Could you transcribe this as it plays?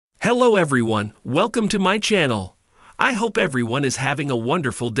Hello everyone, welcome to my channel. I hope everyone is having a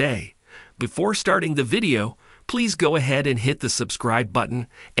wonderful day. Before starting the video, please go ahead and hit the subscribe button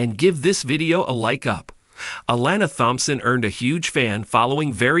and give this video a like up. Alana Thompson earned a huge fan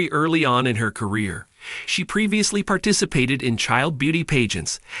following very early on in her career. She previously participated in child beauty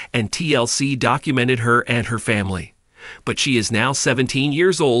pageants, and TLC documented her and her family. But she is now 17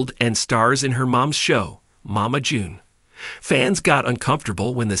 years old and stars in her mom's show, Mama June. Fans got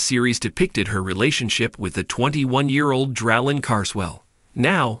uncomfortable when the series depicted her relationship with the 21-year-old Dralyn Carswell.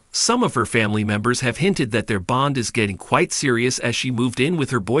 Now, some of her family members have hinted that their bond is getting quite serious as she moved in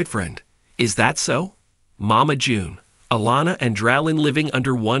with her boyfriend. Is that so? Mama June, Alana and Dralyn living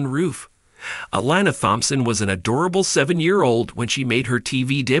under one roof. Alana Thompson was an adorable 7-year-old when she made her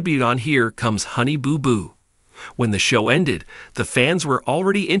TV debut on Here Comes Honey Boo Boo. When the show ended, the fans were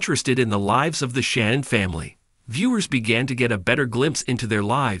already interested in the lives of the Shannon family. Viewers began to get a better glimpse into their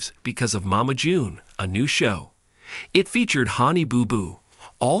lives because of Mama June, a new show. It featured Honey Boo Boo,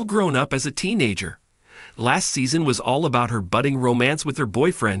 all grown up as a teenager. Last season was all about her budding romance with her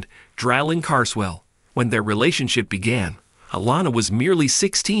boyfriend, Dralyn Carswell. When their relationship began, Alana was merely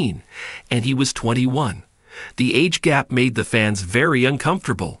 16, and he was 21. The age gap made the fans very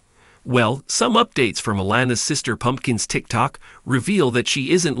uncomfortable. Well, some updates from Alana's sister Pumpkin's TikTok reveal that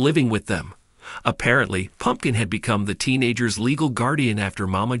she isn't living with them. Apparently, Pumpkin had become the teenager's legal guardian after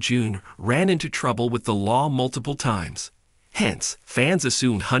Mama June ran into trouble with the law multiple times. Hence, fans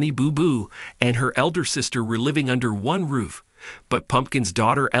assumed Honey Boo Boo and her elder sister were living under one roof. But Pumpkin's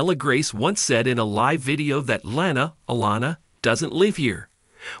daughter Ella Grace once said in a live video that Alana, doesn't live here.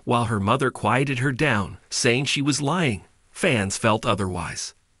 While her mother quieted her down, saying she was lying, fans felt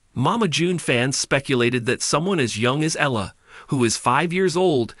otherwise. Mama June fans speculated that someone as young as Ella, who is 5 years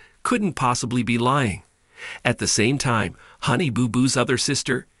old, couldn't possibly be lying. At the same time, Honey Boo Boo's other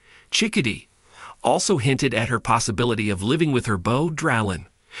sister, Chickadee, also hinted at her possibility of living with her beau, Dralyn.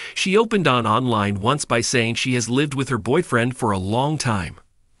 She opened online once by saying she has lived with her boyfriend for a long time.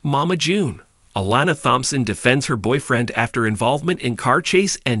 Mama June, Alana Thompson defends her boyfriend after involvement in car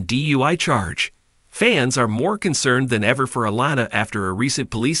chase and DUI charge. Fans are more concerned than ever for Alana after a recent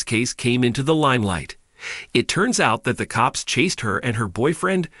police case came into the limelight. It turns out that the cops chased her and her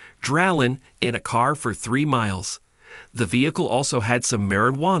boyfriend, Dralyn, in a car for 3 miles. The vehicle also had some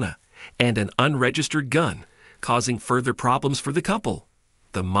marijuana and an unregistered gun, causing further problems for the couple.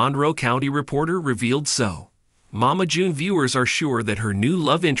 The Monroe County Reporter revealed so. Mama June viewers are sure that her new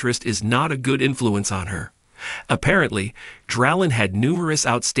love interest is not a good influence on her. Apparently, Dralyn had numerous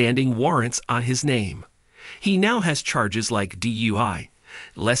outstanding warrants on his name. He now has charges like DUI,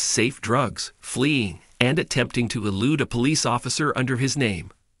 less safe drugs, fleeing, and attempting to elude a police officer under his name.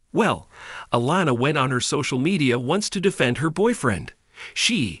 Well, Alana went on her social media once to defend her boyfriend.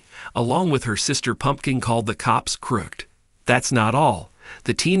 She, along with her sister Pumpkin, called the cops crooked. That's not all.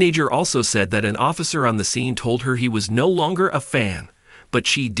 The teenager also said that an officer on the scene told her he was no longer a fan, but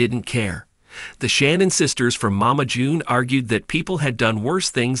she didn't care. The Shannon sisters from Mama June argued that people had done worse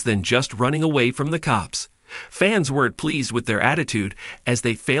things than just running away from the cops. Fans weren't pleased with their attitude as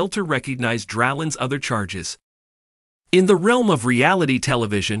they failed to recognize Dralyn's other charges. In the realm of reality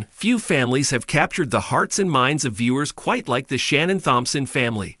television, few families have captured the hearts and minds of viewers quite like the Shannon Thompson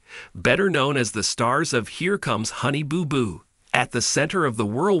family, better known as the stars of Here Comes Honey Boo Boo. At the center of the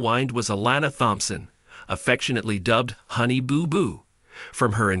whirlwind was Alana Thompson, affectionately dubbed Honey Boo Boo.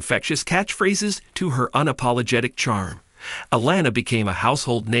 From her infectious catchphrases to her unapologetic charm, Alana became a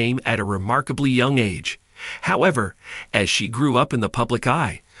household name at a remarkably young age. However, as she grew up in the public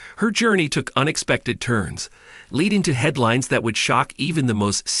eye, her journey took unexpected turns, leading to headlines that would shock even the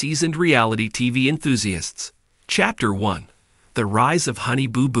most seasoned reality TV enthusiasts. Chapter 1. The Rise of Honey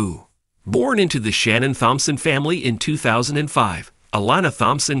Boo Boo. Born into the Shannon Thompson family in 2005, Alana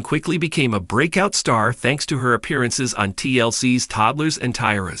Thompson quickly became a breakout star thanks to her appearances on TLC's Toddlers and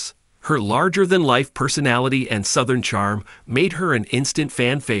Tiaras. Her larger-than-life personality and southern charm made her an instant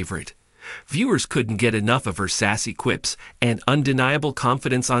fan favorite. Viewers couldn't get enough of her sassy quips and undeniable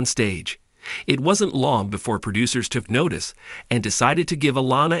confidence on stage. It wasn't long before producers took notice and decided to give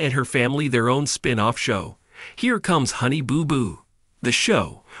Alana and her family their own spin-off show, Here Comes Honey Boo Boo. The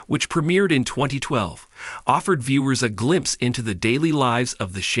show, which premiered in 2012, offered viewers a glimpse into the daily lives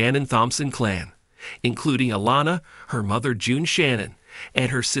of the Shannon Thompson clan, including Alana, her mother June Shannon, and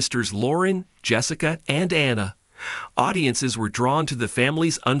her sisters Lauren, Jessica, and Anna. Audiences were drawn to the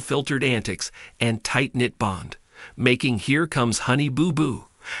family's unfiltered antics and tight-knit bond, making Here Comes Honey Boo Boo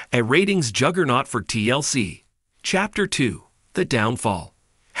a ratings juggernaut for TLC. Chapter 2. The Downfall.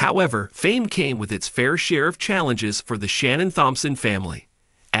 However, fame came with its fair share of challenges for the Shannon Thompson family.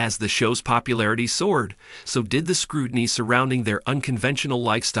 As the show's popularity soared, so did the scrutiny surrounding their unconventional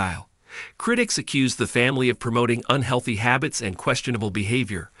lifestyle. Critics accused the family of promoting unhealthy habits and questionable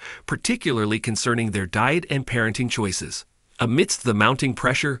behavior, particularly concerning their diet and parenting choices. Amidst the mounting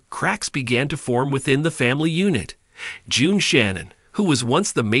pressure, cracks began to form within the family unit. June Shannon, who was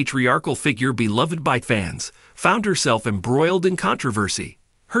once the matriarchal figure beloved by fans, found herself embroiled in controversy.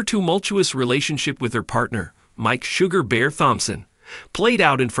 Her tumultuous relationship with her partner, Mike "Sugar Bear" Thompson, played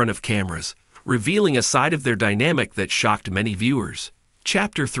out in front of cameras, revealing a side of their dynamic that shocked many viewers.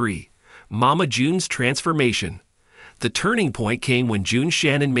 Chapter 3. Mama June's Transformation. The turning point came when June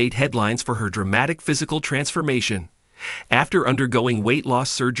Shannon made headlines for her dramatic physical transformation. After undergoing weight loss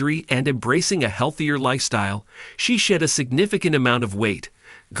surgery and embracing a healthier lifestyle, she shed a significant amount of weight,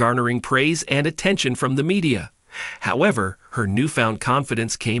 garnering praise and attention from the media. However, her newfound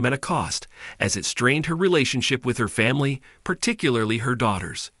confidence came at a cost, as it strained her relationship with her family, particularly her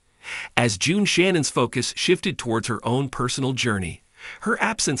daughters. As June Shannon's focus shifted towards her own personal journey, her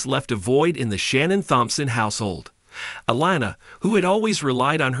absence left a void in the Shannon-Thompson household. Alana, who had always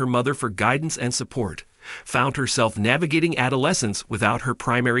relied on her mother for guidance and support, found herself navigating adolescence without her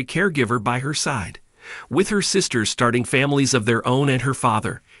primary caregiver by her side. With her sisters starting families of their own and her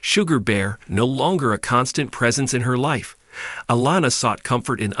father, Sugar Bear, no longer a constant presence in her life, Alana sought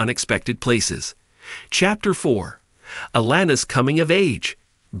comfort in unexpected places. Chapter 4. Alana's Coming of Age.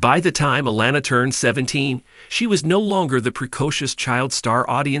 By the time Alana turned 17, she was no longer the precocious child star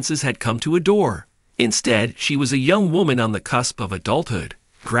audiences had come to adore. Instead, she was a young woman on the cusp of adulthood,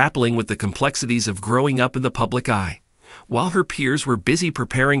 grappling with the complexities of growing up in the public eye. While her peers were busy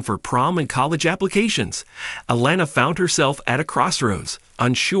preparing for prom and college applications, Alana found herself at a crossroads,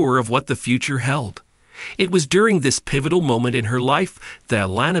 unsure of what the future held. It was during this pivotal moment in her life that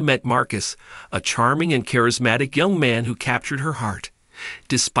Alana met Marcus, a charming and charismatic young man who captured her heart.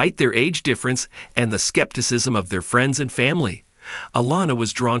 Despite their age difference and the skepticism of their friends and family, Alana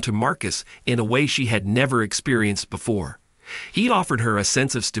was drawn to Marcus in a way she had never experienced before. He offered her a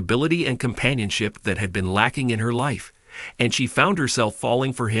sense of stability and companionship that had been lacking in her life, and she found herself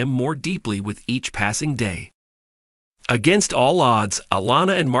falling for him more deeply with each passing day. Against all odds,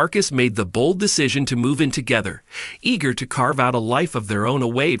 Alana and Marcus made the bold decision to move in together, eager to carve out a life of their own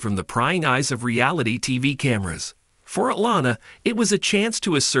away from the prying eyes of reality TV cameras. For Alana, it was a chance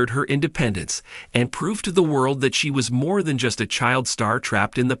to assert her independence and prove to the world that she was more than just a child star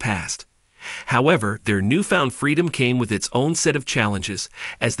trapped in the past. However, their newfound freedom came with its own set of challenges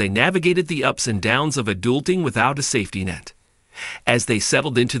as they navigated the ups and downs of adulting without a safety net. As they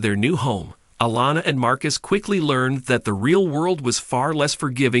settled into their new home, Alana and Marcus quickly learned that the real world was far less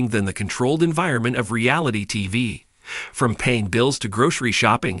forgiving than the controlled environment of reality TV. From paying bills to grocery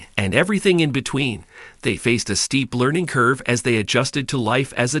shopping and everything in between, they faced a steep learning curve as they adjusted to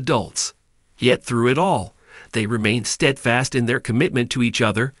life as adults. Yet through it all, they remained steadfast in their commitment to each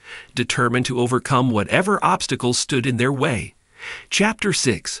other, determined to overcome whatever obstacles stood in their way. Chapter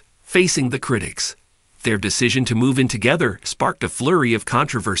 6. Facing the Critics. Their decision to move in together sparked a flurry of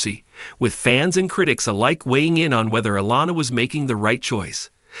controversy, with fans and critics alike weighing in on whether Alana was making the right choice.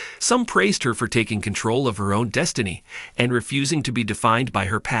 Some praised her for taking control of her own destiny and refusing to be defined by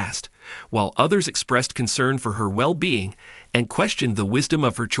her past, while others expressed concern for her well-being and questioned the wisdom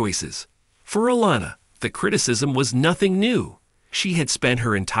of her choices. For Alana, the criticism was nothing new. She had spent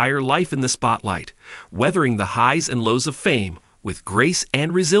her entire life in the spotlight, weathering the highs and lows of fame with grace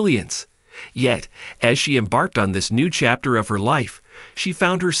and resilience. Yet, as she embarked on this new chapter of her life, she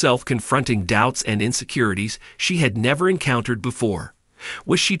found herself confronting doubts and insecurities she had never encountered before.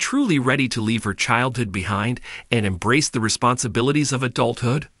 Was she truly ready to leave her childhood behind and embrace the responsibilities of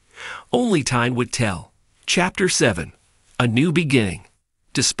adulthood? Only time would tell. Chapter 7. A New Beginning.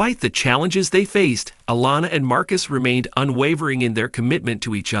 Despite the challenges they faced, Alana and Marcus remained unwavering in their commitment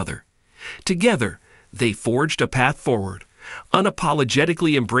to each other. Together, they forged a path forward,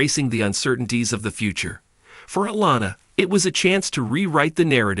 unapologetically embracing the uncertainties of the future. For Alana, it was a chance to rewrite the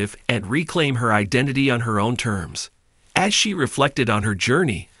narrative and reclaim her identity on her own terms. As she reflected on her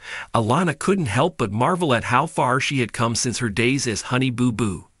journey, Alana couldn't help but marvel at how far she had come since her days as Honey Boo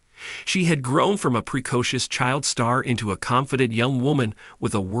Boo. She had grown from a precocious child star into a confident young woman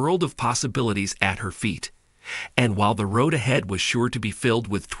with a world of possibilities at her feet. And while the road ahead was sure to be filled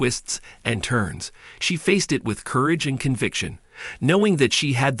with twists and turns, she faced it with courage and conviction, knowing that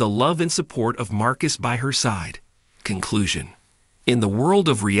she had the love and support of Marcus by her side. Conclusion. In the world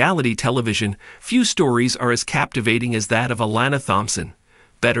of reality television, few stories are as captivating as that of Alana Thompson,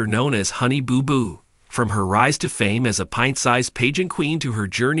 better known as Honey Boo Boo. From her rise to fame as a pint-sized pageant queen to her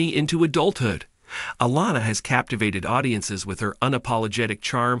journey into adulthood, Alana has captivated audiences with her unapologetic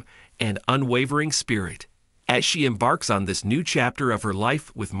charm and unwavering spirit. As she embarks on this new chapter of her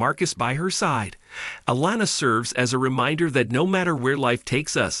life with Marcus by her side, Alana serves as a reminder that no matter where life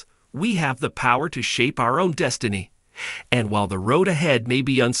takes us, we have the power to shape our own destiny. And while the road ahead may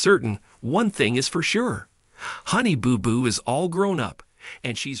be uncertain, one thing is for sure. Honey Boo Boo is all grown up,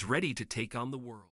 and she's ready to take on the world.